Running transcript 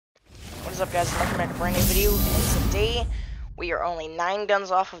up, guys? Welcome back to a brand new video. And today, we are only 9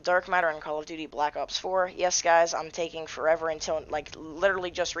 guns off of dark matter in Call of Duty Black Ops 4. Yes, guys, I'm taking forever until, like, literally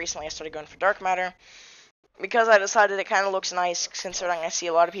just recently I started going for dark matter. Because I decided it kind of looks nice, considering I see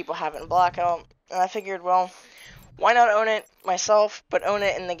a lot of people have it in Blackout. And I figured, well, why not own it myself, but own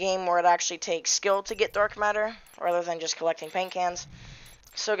it in the game where it actually takes skill to get dark matter, rather than just collecting paint cans.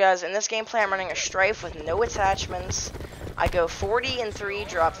 So guys, in this gameplay I'm running a stryfe with no attachments. I go 40 and 3,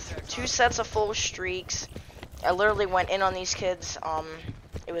 drop 2 sets of full streaks. I literally went in on these kids.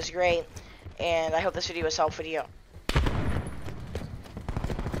 It was great, and I hope this video was helpful to you.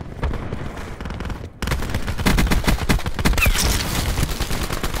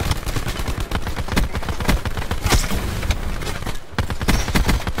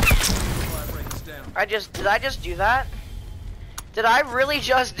 Did I just do that? Did I really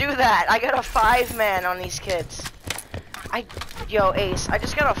just do that? I got a 5-man on these kids. Yo, Ace, I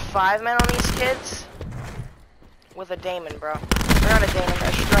just got a 5-man on these kids with a daemon, bro. Or not a daemon,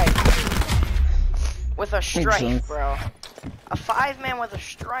 a stryfe. With a stryfe, bro. A 5-man with a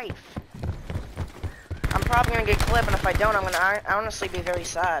stryfe. I'm probably gonna get clipped, and if I don't, I'm gonna honestly be very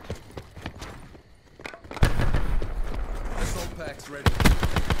sad. Assault packs ready.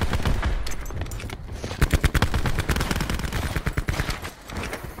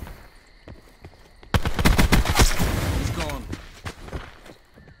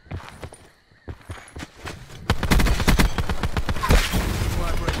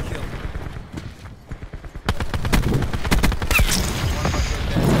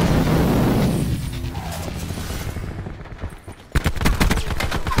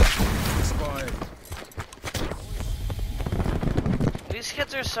 These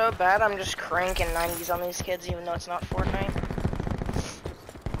kids are so bad, I'm just cranking 90s on these kids even though it's not Fortnite.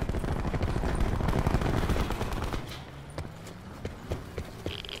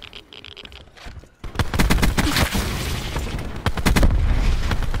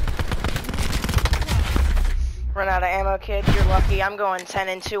 Run out of ammo, kid, you're lucky. I'm going 10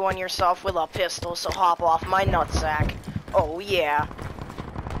 and 2 on yourself with a pistol, so hop off my nutsack. Oh yeah.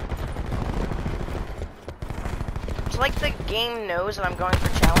 It's like the game knows that I'm going for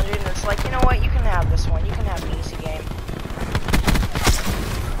challenging, and it's like, you know what, you can have this one. You can have an easy game.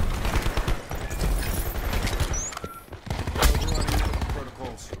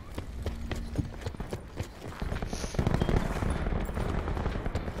 Protocols.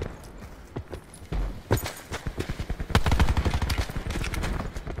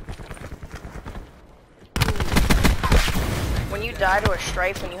 When you die to a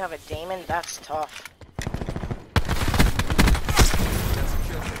stryfe when you have a daemon, that's tough.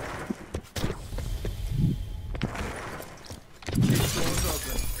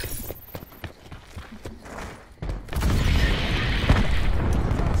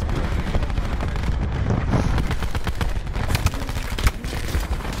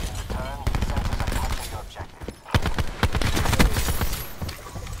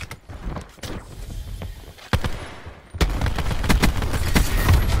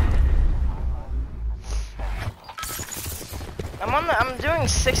 I'm doing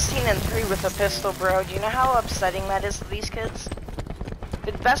 16 and 3 with a pistol, bro. Do you know how upsetting that is to these kids?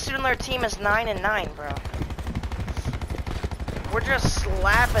 The best dude on their team is 9 and 9, bro. We're just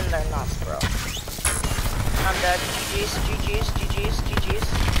slapping their nuts, bro. I'm dead. GG's, GG's, GG's, GG's.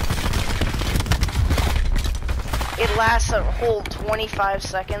 It lasts a whole 25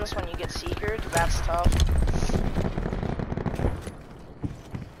 seconds when you get seekered. That's tough.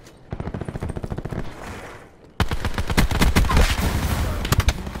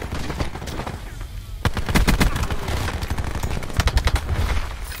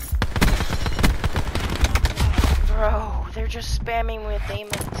 Bro, they're just spamming with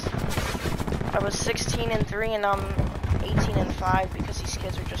daemons. I was 16 and 3 and I'm 18 and 5 because these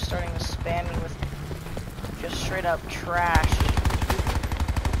kids are just starting to spam me with just straight up trash.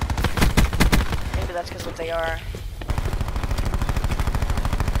 Maybe that's because what they are.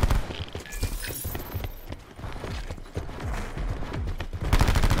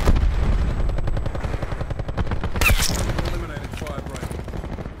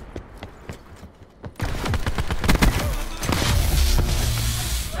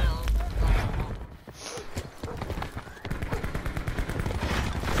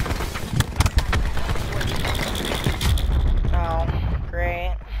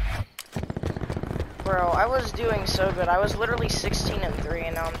 Bro, I was doing so good. I was literally 16 and 3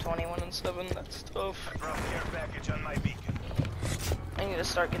 and now I'm 21 and 7. That's tough. I need to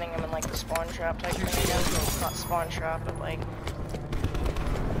start getting him in like the spawn trap type thing again. Not spawn trap, but like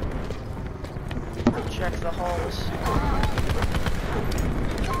check the holes.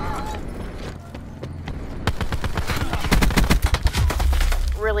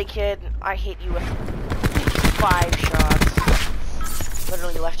 Really, kid? I hit you with 5 shots.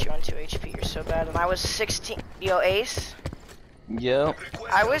 Literally left you on 2 HP. You're so bad. And I was 16. Yo, Ace? Yep.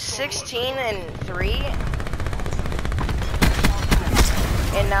 I was 16 and 3.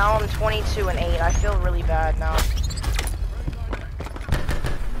 And now I'm 22 and 8. I feel really bad now.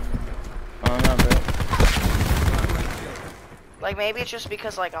 Oh, no, bro. Like, maybe it's just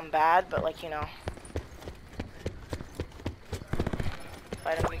because, like, I'm bad, but, like, you know. If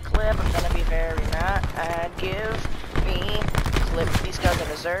I don't get clip, I'm gonna be very mad. Give me clip. These guys that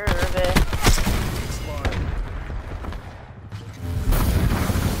deserve it.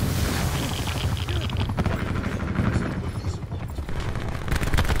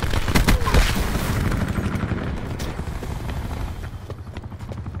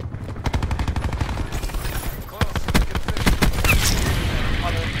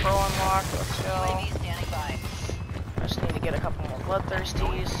 Let's go. I just need to get a couple more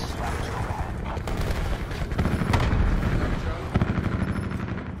bloodthirsties.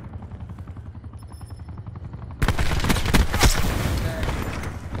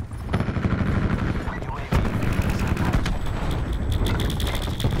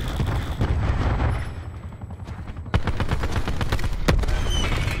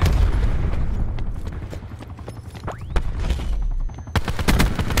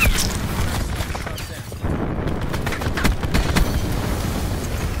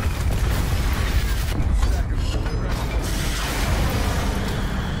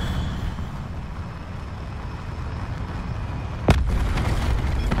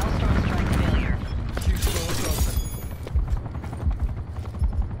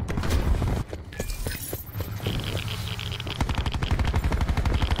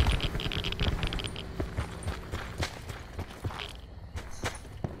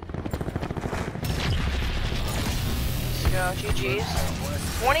 GG's.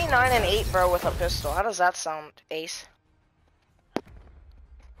 29 and 8, bro, with a pistol. How does that sound, Ace?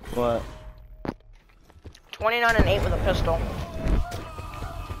 What? 29 and 8 with a pistol.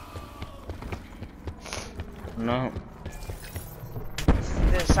 No.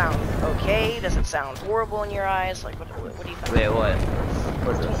 Does it sound okay? Does it sound horrible in your eyes? Like, what do you think? Wait, what?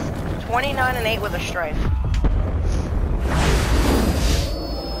 What's this? 29 and 8 with a stryfe.